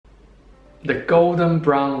the golden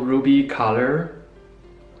brown ruby color,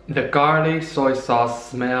 the garlic soy sauce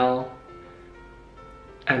smell,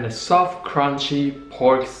 and the soft crunchy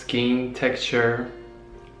pork skin texture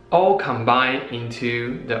all combine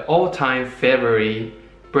into the all-time favorite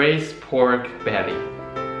braised pork belly.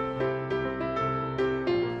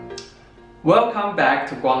 Welcome back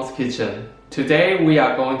to Guang's Kitchen. Today we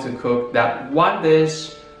are going to cook that one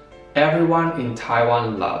dish everyone in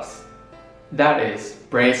Taiwan loves. That is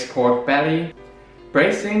braised pork belly.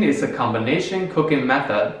 Braising is a combination cooking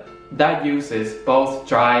method that uses both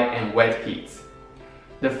dry and wet heats.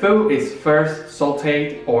 The food is first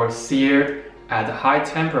sauteed or seared at a high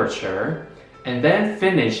temperature and then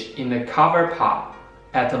finished in a cover pot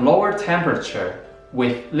at a lower temperature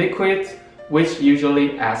with liquid, which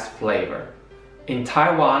usually adds flavor. In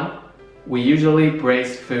Taiwan, we usually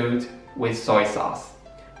braise food with soy sauce.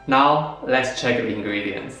 Now let's check the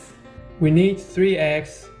ingredients. We need 3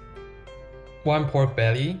 eggs, 1 pork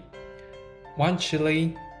belly, 1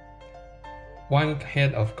 chili, 1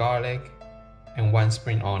 head of garlic, and 1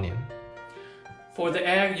 spring onion. For the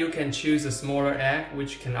egg, you can choose a smaller egg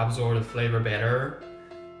which can absorb the flavor better.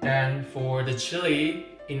 And for the chili,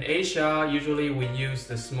 in Asia, usually we use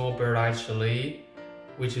the small bird-eye chili,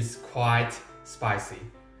 which is quite spicy.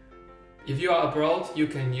 If you are abroad, you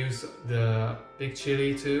can use the big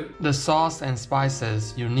chili too. The sauce and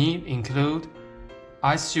spices you need include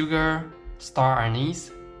ice sugar, star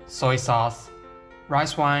anise, soy sauce,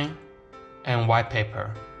 rice wine, and white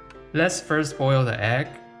pepper. Let's first boil the egg.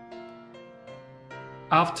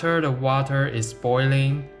 After the water is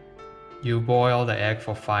boiling, you boil the egg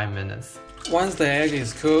for 5 minutes. Once the egg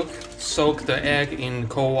is cooked, soak the egg in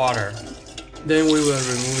cold water. Then we will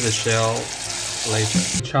remove the shell later.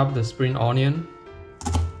 Chop the spring onion,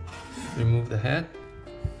 remove the head.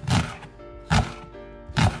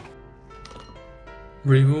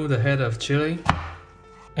 Remove the head of chili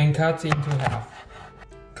and cut into half.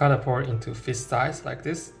 Cut a pork into fist size like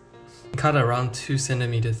this. Cut around 2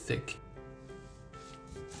 centimeters thick.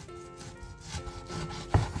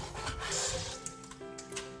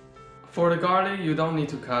 For the garlic, you don't need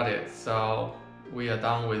to cut it, so we are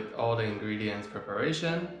done with all the ingredients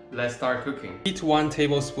preparation. Let's start cooking. Heat 1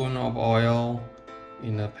 tablespoon of oil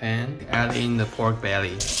in a pan. Add in the pork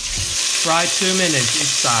belly. Fry 2 minutes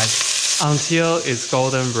each side until it's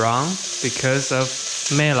golden brown because of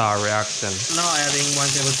Maillard reaction. Now adding 1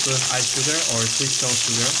 tablespoon ice sugar or crystal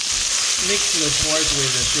sugar. Mix the pork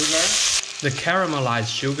with the sugar. The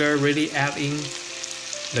caramelized sugar really add in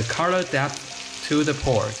the color depth to the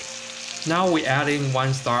pork. Now we add in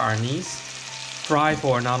 1 star anise. Fry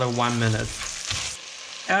for another 1 minute.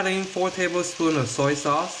 Add in 4 tablespoons of soy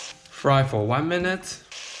sauce. Fry for 1 minute.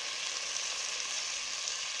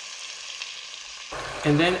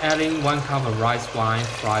 And then add in 1 cup of rice wine.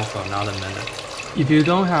 Fry for another minute. If you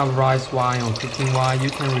don't have rice wine or cooking wine, you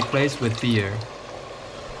can replace with beer.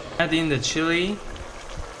 Add in the chili.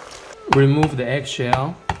 Remove the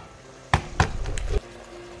eggshell.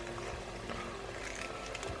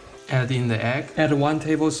 Add in the egg. Add 1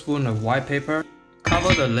 tablespoon of white pepper.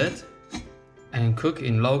 Cover the lid and cook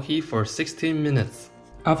in low heat for 16 minutes.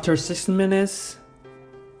 After 16 minutes,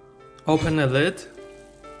 open the lid.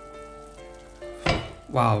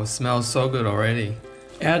 Wow, it smells so good already.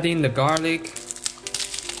 Add in the garlic.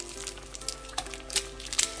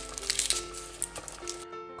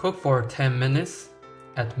 Cook for 10 minutes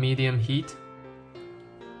at medium heat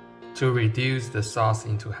to reduce the sauce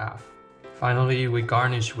into half. Finally, we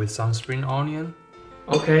garnish with some spring onion.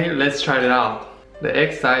 Okay, let's try it out. The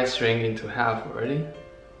egg size shrink into half already.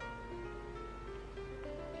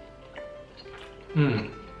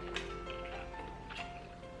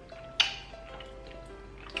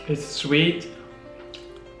 It's sweet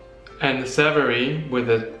and savory with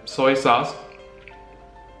the soy sauce.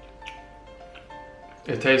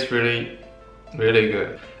 It tastes really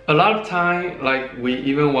good. A lot of time, like, we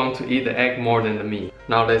even want to eat the egg more than the meat.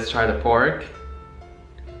 Now let's try the pork.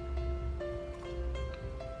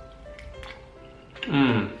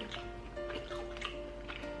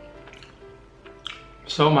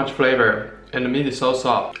 So much flavor, and the meat is so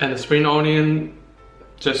soft. And the spring onion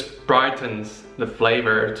just brightens the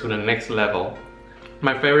flavor to the next level.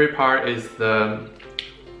 My favorite part is the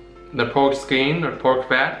pork skin or pork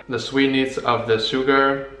fat, the sweetness of the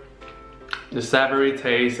sugar, the savory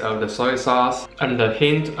taste of the soy sauce, and the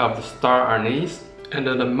hint of the star anise, and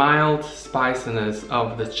the mild spiciness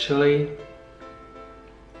of the chili.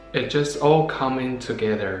 It just all coming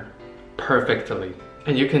together perfectly.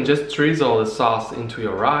 And you can just drizzle the sauce into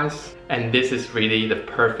your rice, and this is really the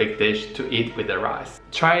perfect dish to eat with the rice.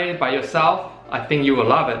 Try it by yourself, I think you will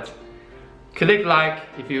love it. Click like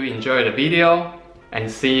if you enjoyed the video, and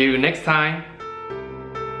see you next time.